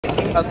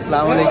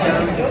अस्सलाम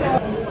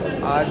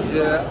वालेकुम। आज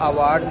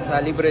अवार्ड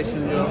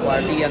सेलिब्रेशन जो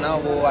पार्टी है ना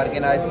वो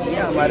ऑर्गेनाइज की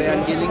है हमारे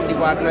इंजीनियरिंग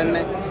डिपार्टमेंट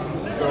ने,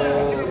 तो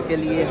उसके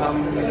लिए हम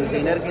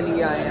डिनर के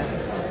लिए आए हैं।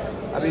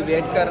 अभी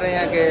वेट कर रहे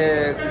हैं कि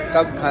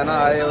कब खाना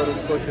आए और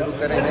उसको शुरू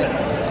करेंगे।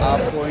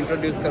 आपको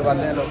इंट्रोड्यूस करवा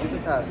लें लोगों के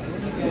साथ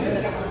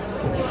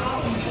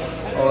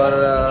और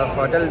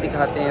होटल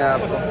दिखाते हैं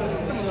आपको।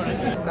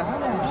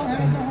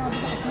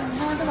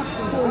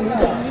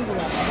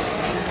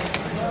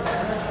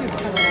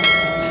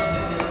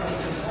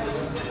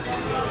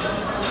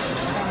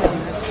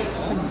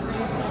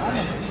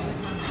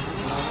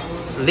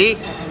 Lee,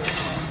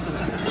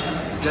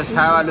 just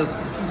have a look.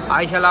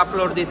 I shall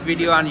upload this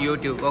video on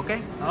YouTube, okay?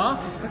 Huh?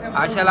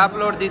 I shall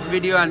upload this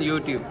video on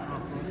YouTube.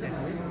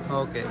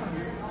 Okay.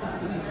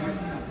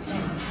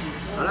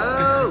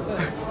 Hello.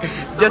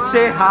 Just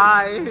say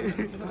hi.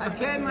 I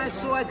came,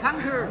 so I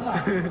conquered.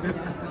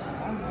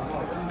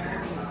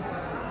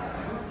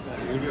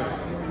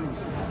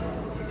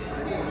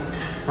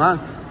 Huh?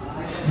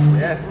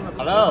 Yes.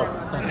 Hello.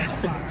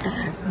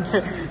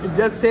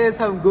 Just say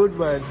some good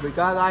words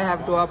because I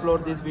have to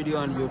upload this video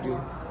on YouTube.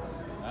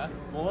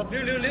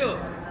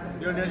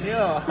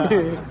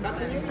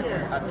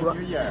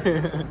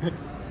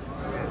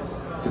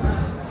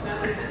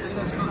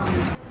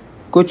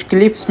 कुछ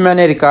clips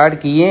मैंने record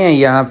किए हैं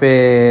यहाँ पे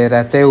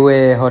रहते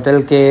हुए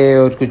hotel के,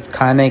 और कुछ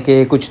खाने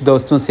के, कुछ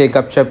दोस्तों से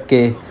गपशप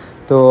के।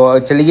 तो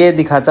चलिए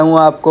दिखाता हूँ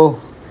आपको,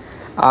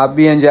 आप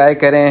भी एंजॉय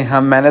करें।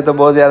 मैंने तो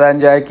बहुत ज़्यादा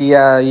एंजॉय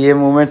किया, ये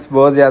मोमेंट्स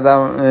बहुत ज़्यादा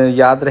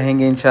याद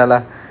रहेंगे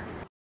इंशाल्लाह।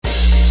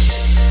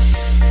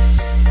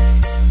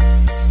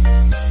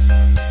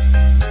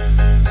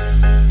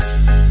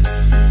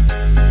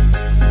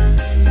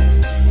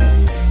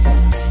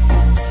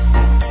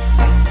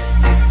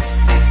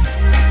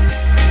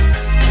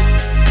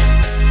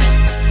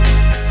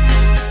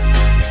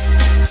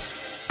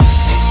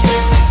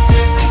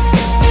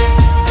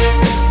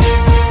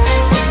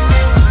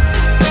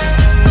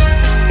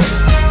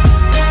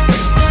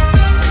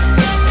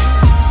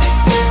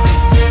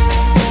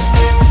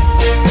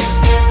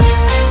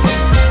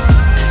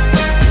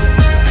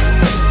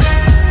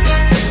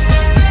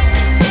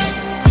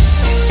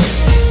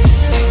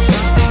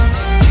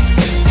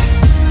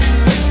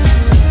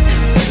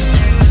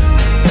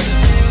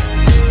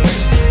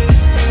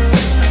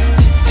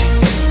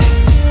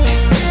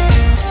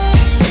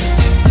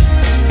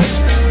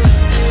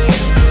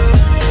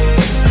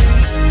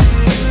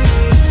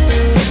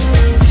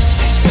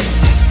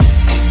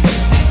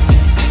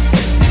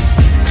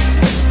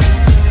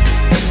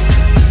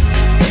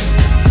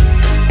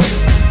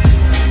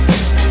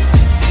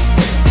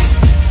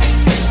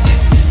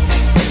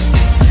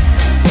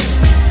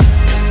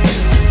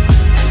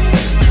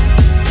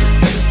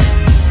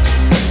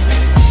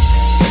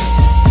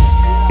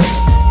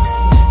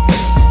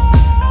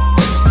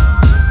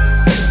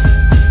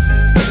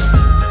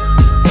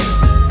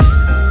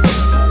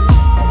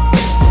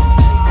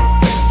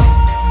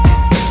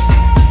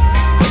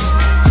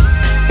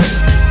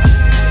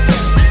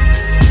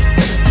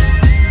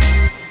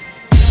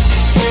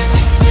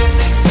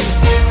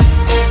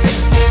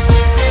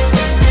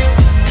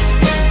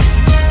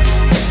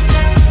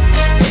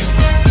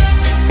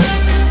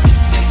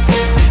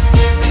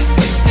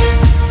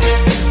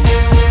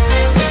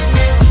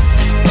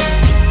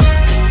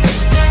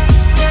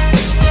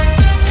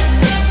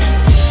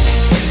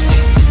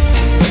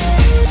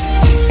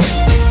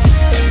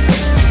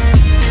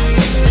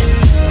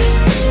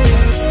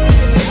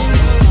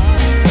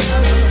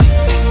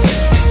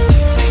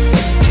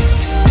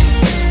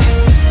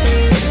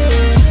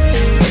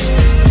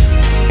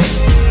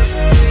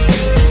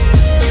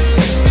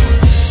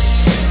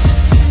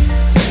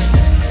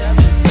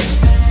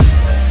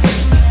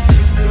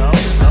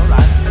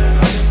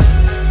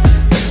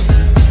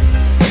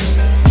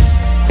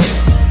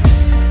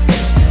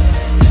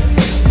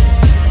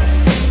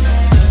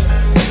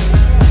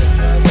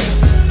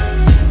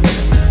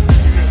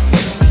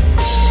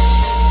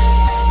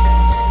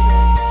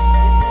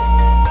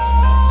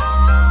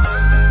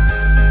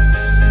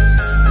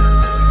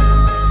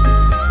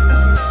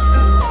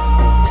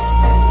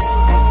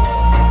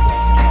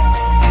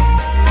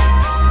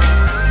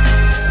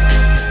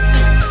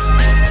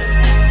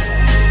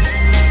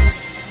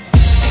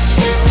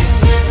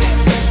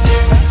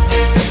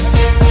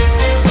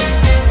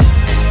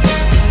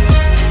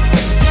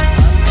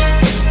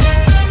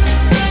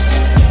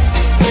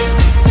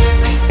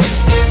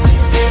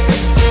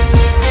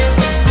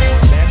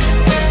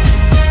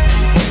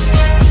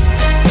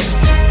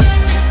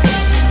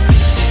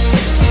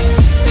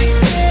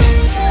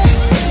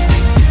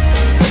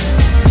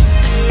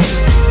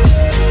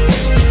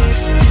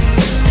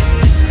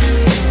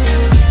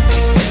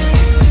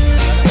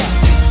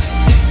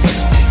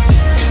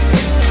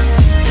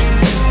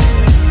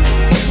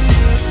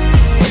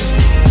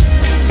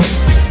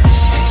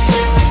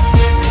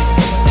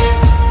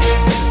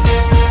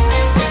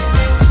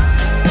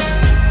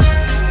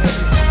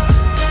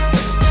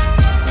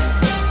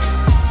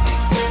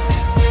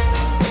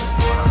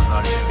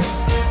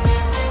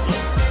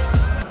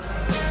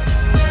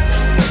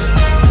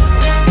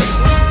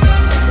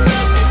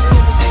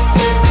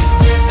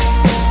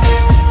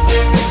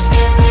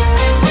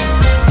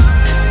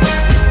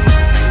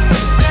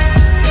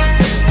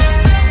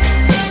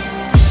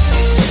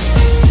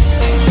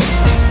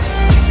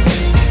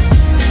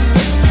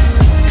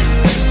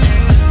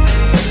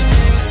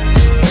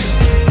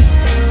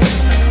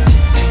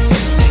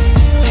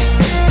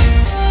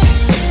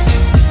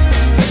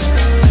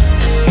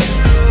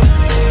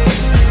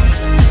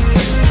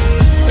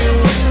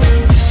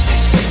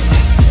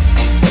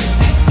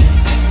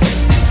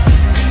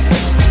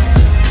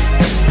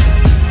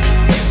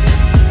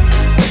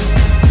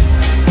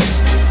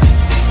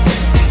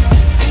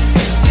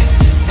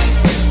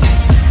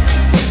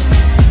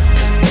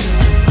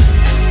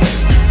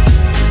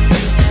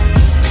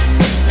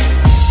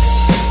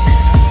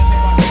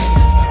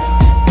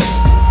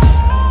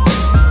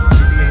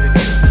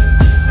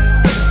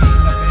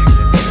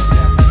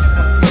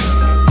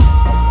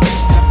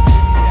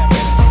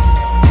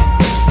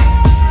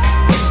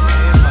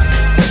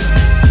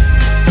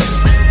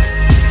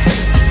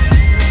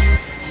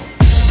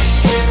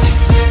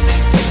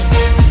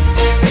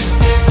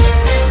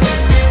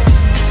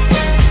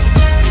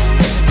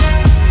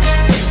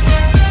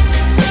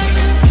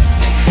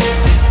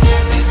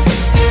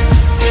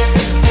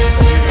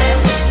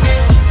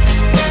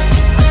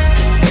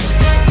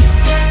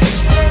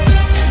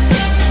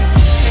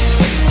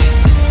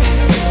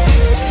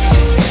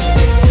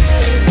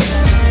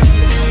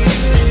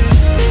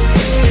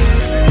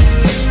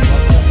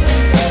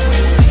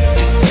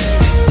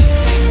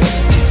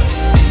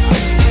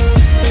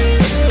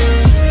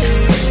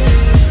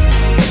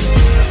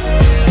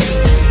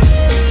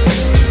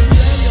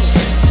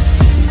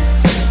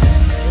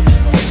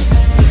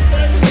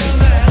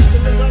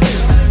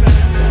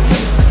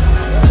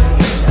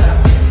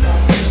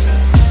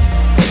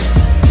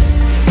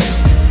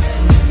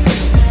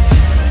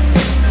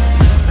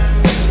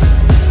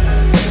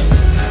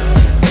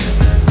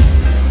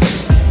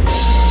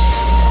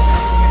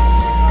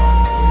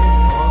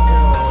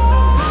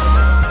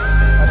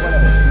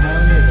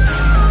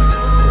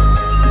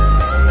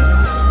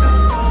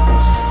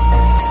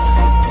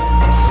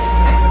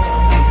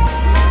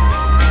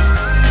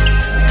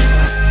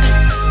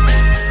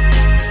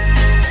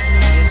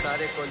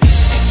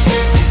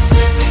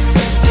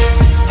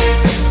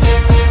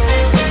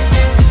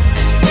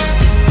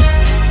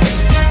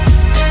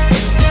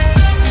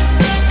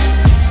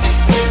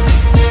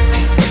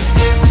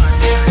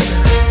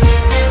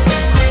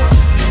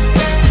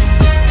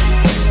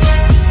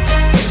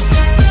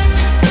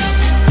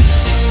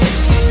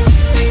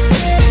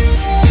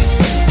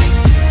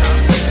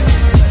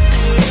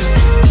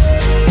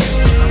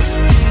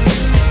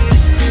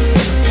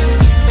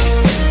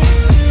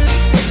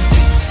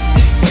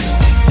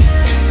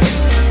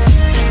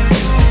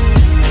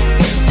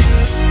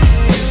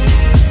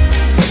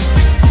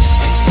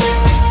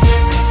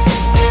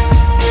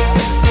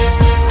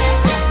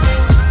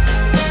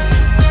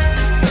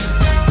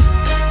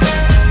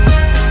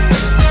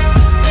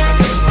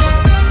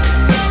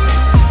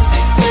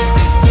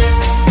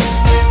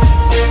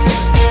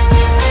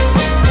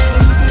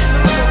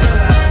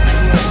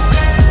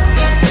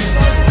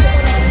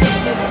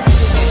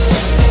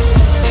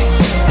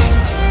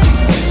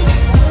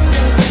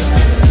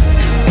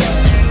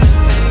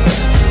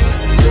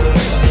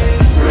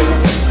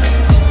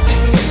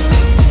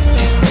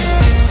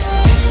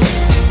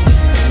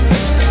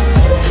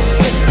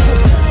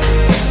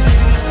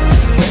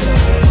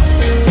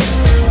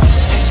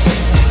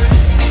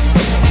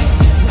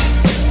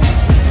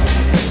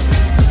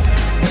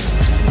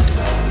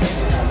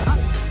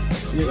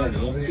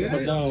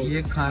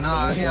 ये खाना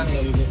आ गया।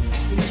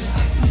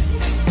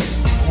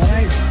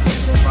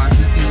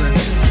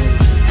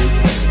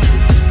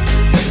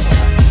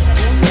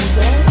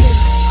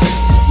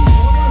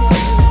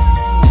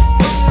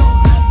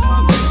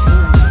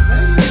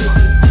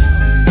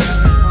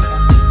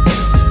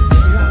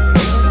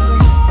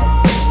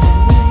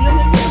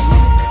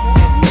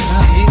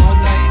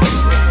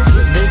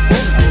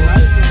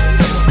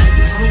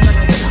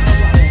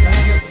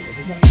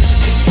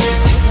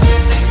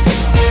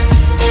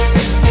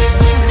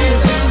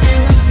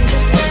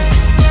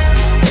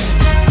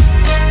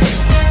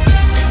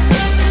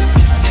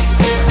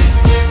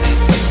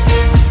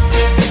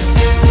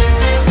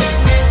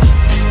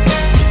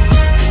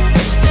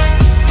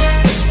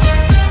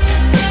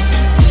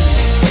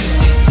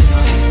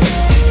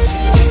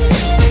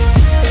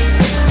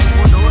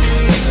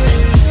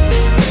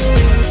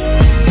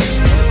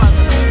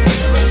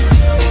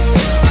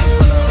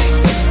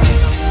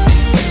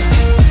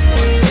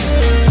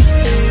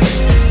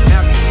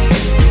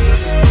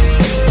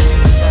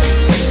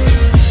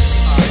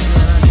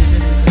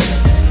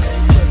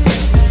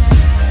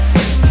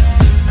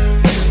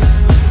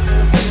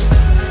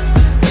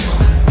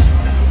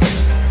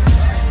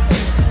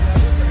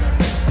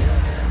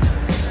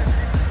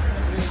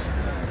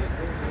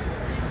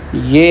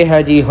 ये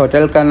है जी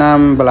होटल का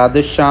नाम बिलाद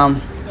शाम।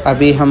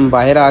 अभी हम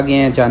बाहर आ गए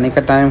हैं, जाने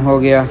का टाइम हो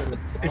गया।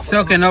 It's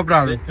okay, no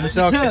problem. It's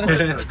okay.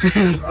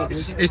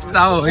 It's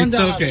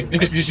okay.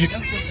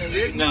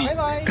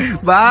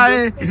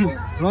 Bye.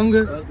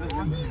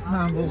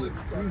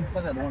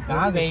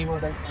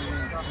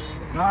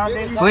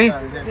 Wait,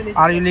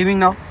 are you leaving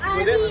now?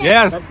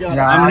 Yes,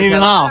 I'm leaving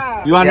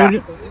now.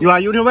 You are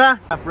YouTuber?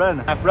 My friend.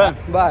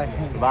 Bye.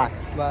 Bye.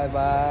 Bye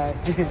bye.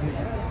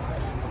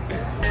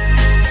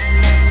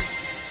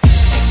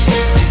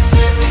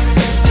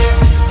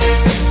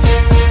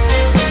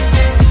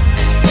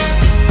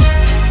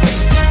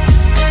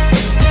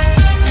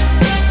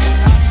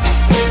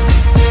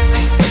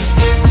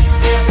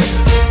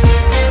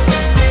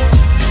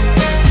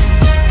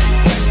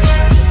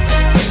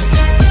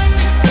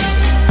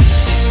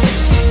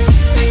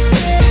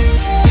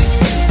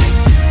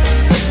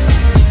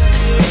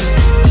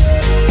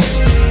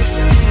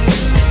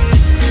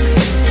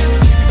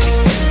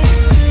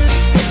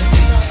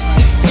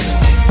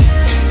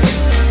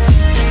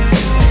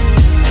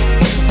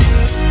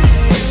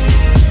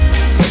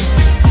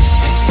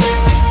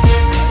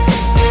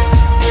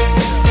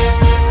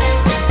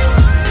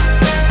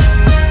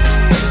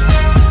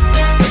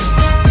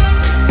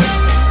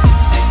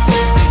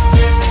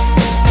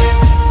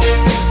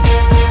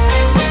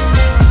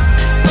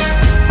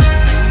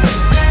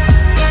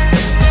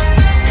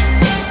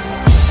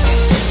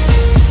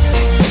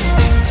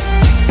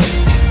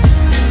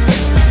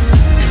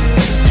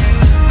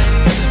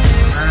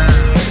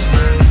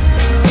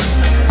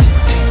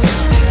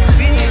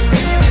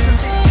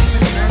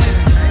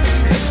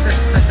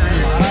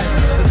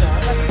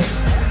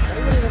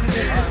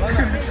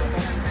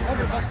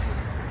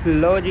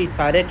 लो जी,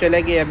 सारे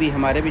चले गए, अभी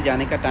हमारे भी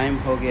जाने का टाइम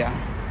हो गया।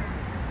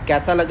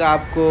 कैसा लगा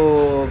आपको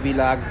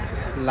व्लॉग?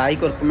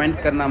 लाइक और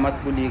कमेंट करना मत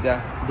भूलिएगा,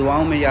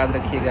 दुआओं में याद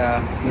रखिएगा।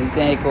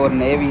 मिलते हैं एक और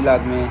नए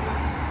व्लॉग में।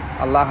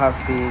 अल्लाह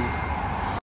हाफिज़।